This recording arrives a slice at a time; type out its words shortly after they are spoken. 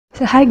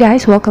So hi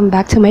guys, welcome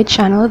back to my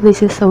channel.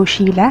 This is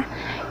Sheila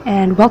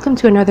and welcome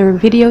to another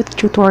video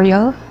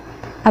tutorial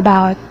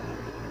about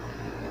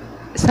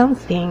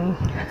something.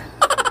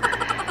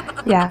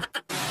 Yeah.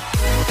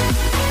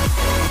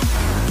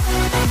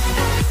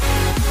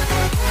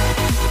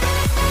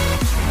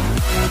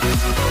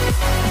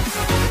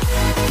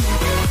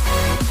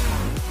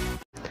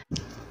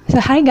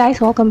 So hi guys,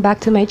 welcome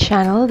back to my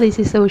channel. This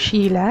is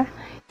Sheila.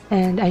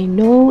 And I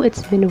know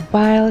it's been a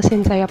while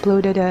since I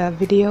uploaded a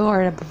video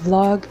or a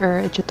vlog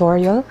or a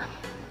tutorial.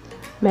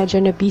 Medyo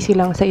na busy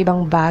lang sa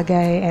ibang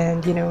bagay,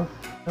 and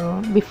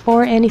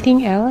before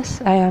anything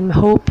else, I am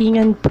hoping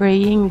and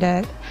praying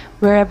that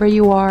wherever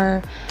you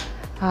are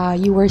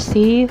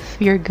safe,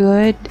 you're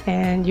good,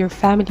 and your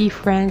family,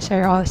 friends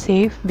are all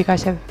safe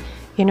because of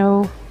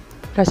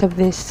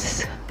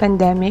this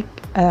pandemic,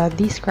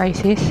 this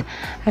crisis.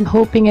 I'm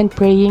hoping and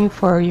praying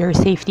for your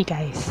safety,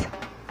 guys.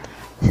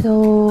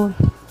 So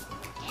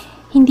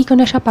hindi ko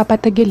na siya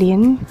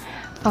papatagalin.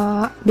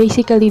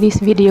 Basically, this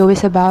video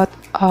is about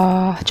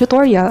a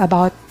tutorial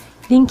about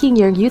linking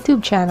your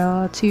YouTube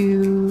channel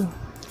to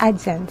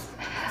AdSense.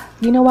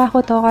 Ginawa ko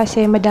to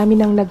kasi madami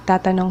nang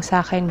nagtatanong sa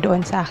akin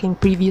doon sa aking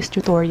previous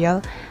tutorial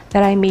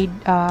that I made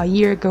a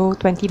year ago,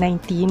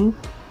 2019.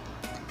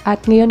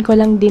 At ngayon ko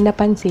lang din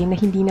napansin na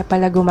hindi na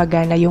pala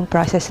gumagana yung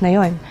process na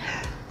yon.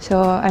 So,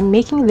 I'm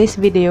making this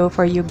video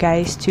for you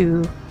guys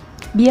to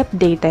be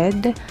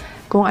updated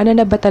kung ano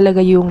na ba talaga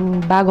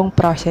yung bagong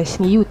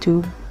process ni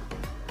YouTube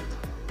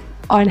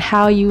on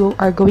how you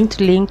are going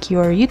to link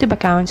your YouTube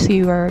accounts to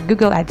your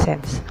Google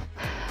Adsense.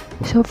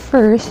 So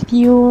first,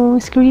 yung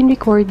screen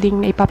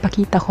recording na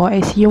ipapakita ko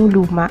is yung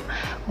luma,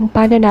 kung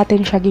paano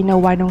natin siya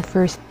ginawa nung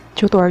first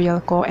tutorial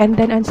ko. And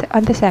then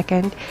on the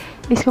second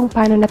is kung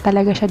paano na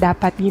talaga siya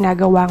dapat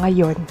ginagawa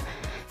ngayon.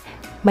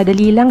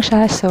 Madali lang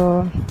siya,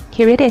 so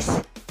here it is.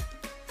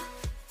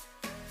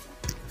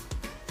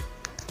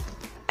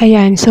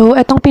 Ayan, so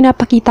itong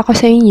pinapakita ko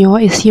sa inyo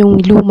is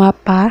yung luma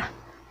pa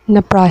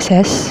na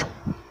process.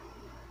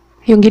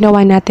 Yung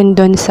ginawa natin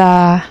doon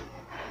sa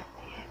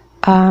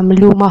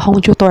luma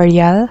kong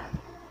tutorial.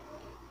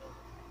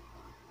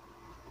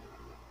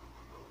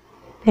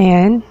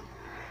 Ayan.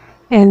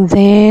 And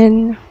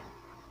then,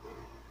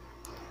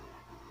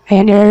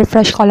 ayan,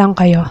 i-refresh ko lang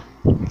kayo.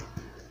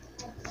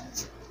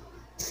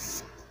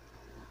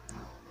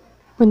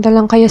 Punta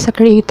lang kayo sa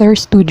Creator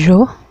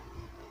Studio.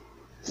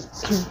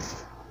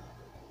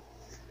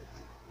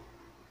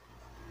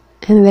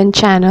 And then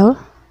channel.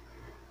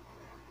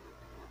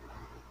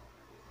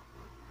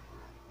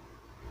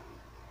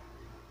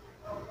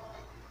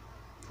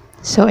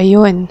 So,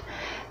 ayun.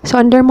 So,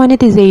 under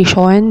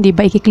monetization, di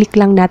ba, i-click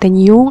lang natin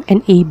yung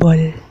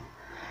enable.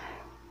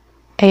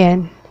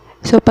 Ayan.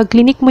 So, pag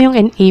click mo yung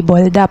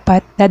enable,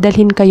 dapat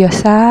dadalhin kayo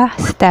sa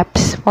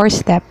steps, 4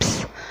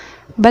 steps.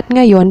 But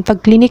ngayon,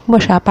 pag click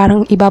mo siya,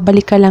 parang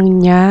ibabalik ka lang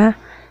niya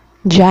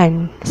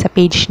dyan, sa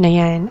page na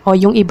yan. O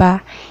yung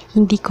iba,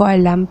 hindi ko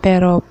alam,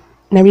 pero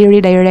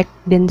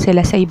nare-redirect din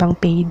sila sa ibang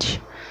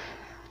page.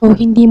 So,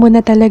 hindi mo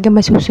na talaga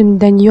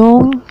masusundan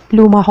yung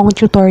luma kong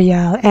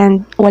tutorial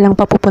and walang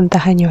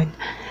papupuntahan yon.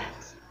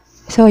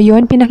 So,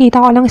 yun, pinakita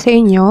ko lang sa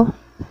inyo.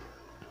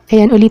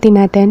 Ayan, ulitin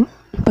natin.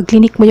 Pag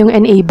click mo yung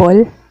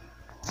enable,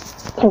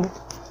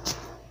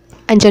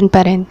 andyan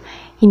pa rin.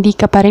 Hindi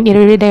ka pa rin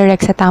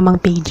i-redirect sa tamang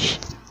page.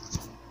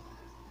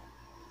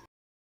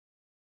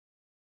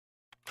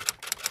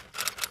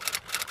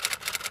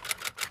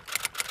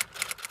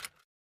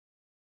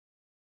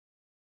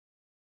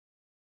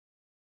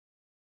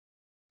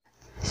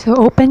 So,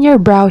 open your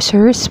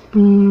browsers,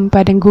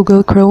 pwedeng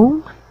Google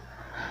Chrome,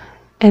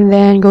 and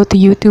then go to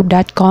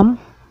youtube.com.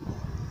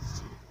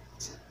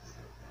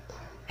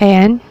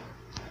 Ayan.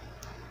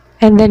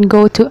 And then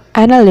go to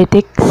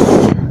Analytics.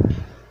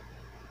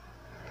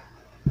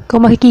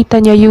 Kung makikita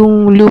nyo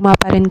yung luma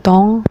pa rin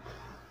tong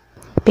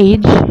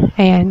page,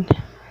 ayan.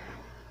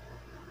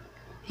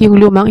 Yung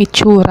lumang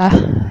itsura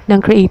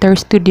ng Creator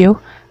Studio.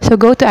 So,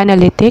 go to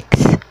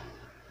Analytics.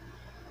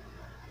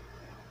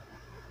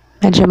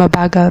 Medyo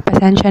mabagal.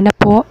 Pasensya na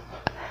po.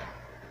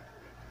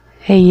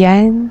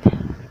 Ayan.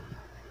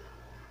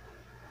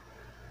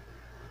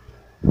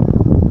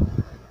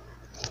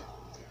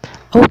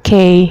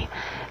 Okay.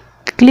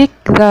 Click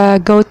the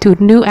go to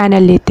New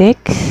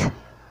Analytics.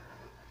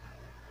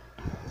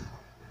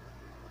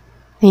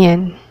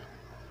 Ayan.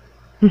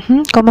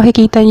 Kung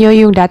makikita nyo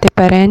yung dati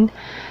pa rin.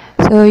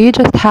 So, you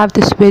just have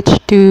to switch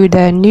to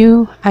the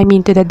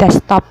to the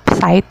desktop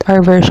site or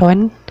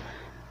version.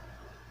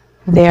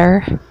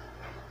 There.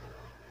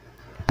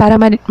 Para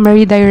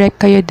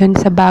ma-redirect kayo dun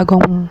sa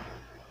bagong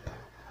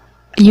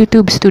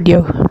YouTube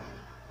Studio.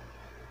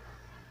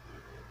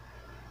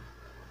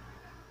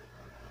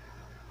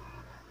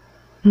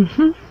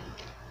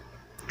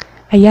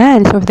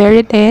 Ayan, so there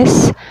it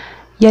is.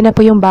 Yan na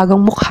po yung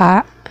bagong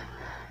mukha.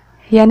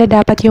 Yan na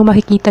dapat yung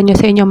makikita nyo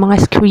sa inyong mga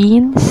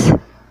screens.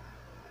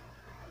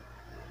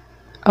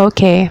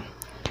 Okay.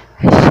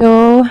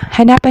 So,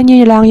 hanapan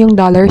nyo lang yung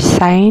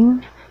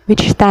 $sign,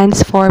 which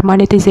stands for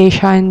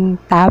monetization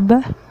tab.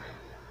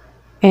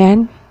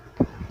 Ayan.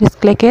 Just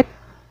click it.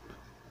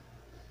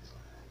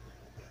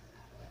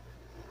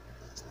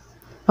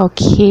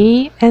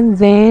 Okay, and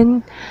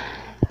then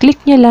click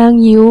nyo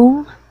lang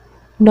yung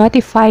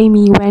notify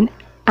me when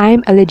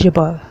I'm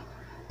eligible.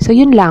 So,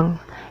 yun lang.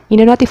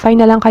 Ino-notify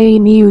na lang kayo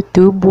ni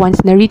YouTube once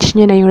na-reach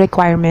nyo na yung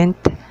requirement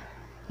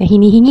na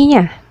hinihingi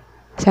niya.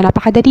 So,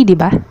 napakadali, di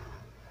ba?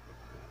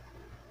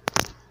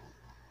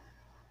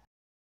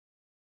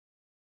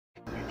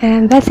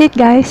 And that's it,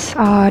 guys.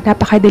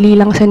 Napakadali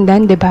lang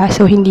sundan, di ba?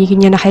 So, hindi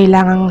nyo na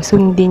kailangang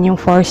sundin yung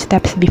 4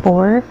 steps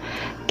before.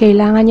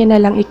 Kailangan nyo na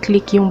lang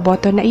i-click yung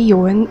button na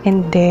iyon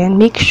and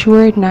then make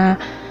sure na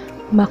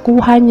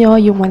makuha nyo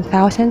yung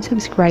 1,000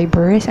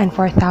 subscribers and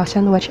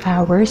 4,000 watch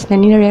hours na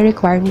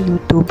nire-require ni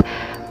YouTube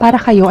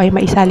para kayo ay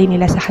maisali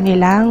nila sa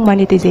kanilang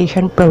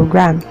monetization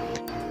program.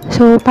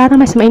 So, para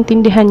mas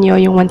maintindihan nyo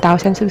yung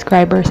 1,000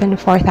 subscribers and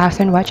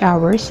 4,000 watch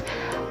hours,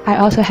 I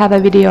also have a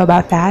video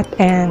about that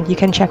and you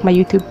can check my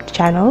YouTube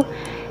channel.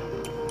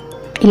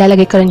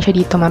 Ilalagay ko rin siya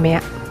dito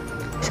mamaya.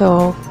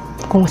 So,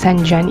 kung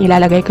saan dyan,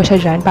 ilalagay ko siya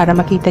dyan para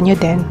makita nyo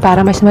din, para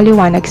mas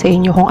maliwanag sa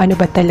inyo kung ano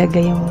ba talaga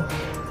yung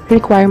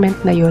requirement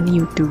na yun,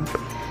 YouTube.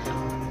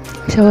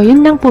 So,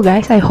 yun lang po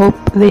guys. I hope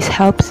this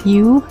helps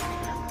you.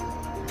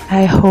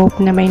 I hope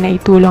na may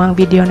naitulong ang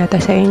video na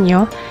to sa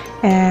inyo.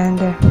 And,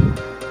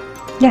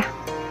 yeah.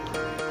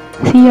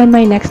 See you on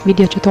my next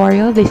video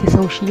tutorial. This is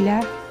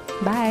Oshila.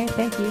 Bye.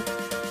 Thank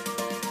you.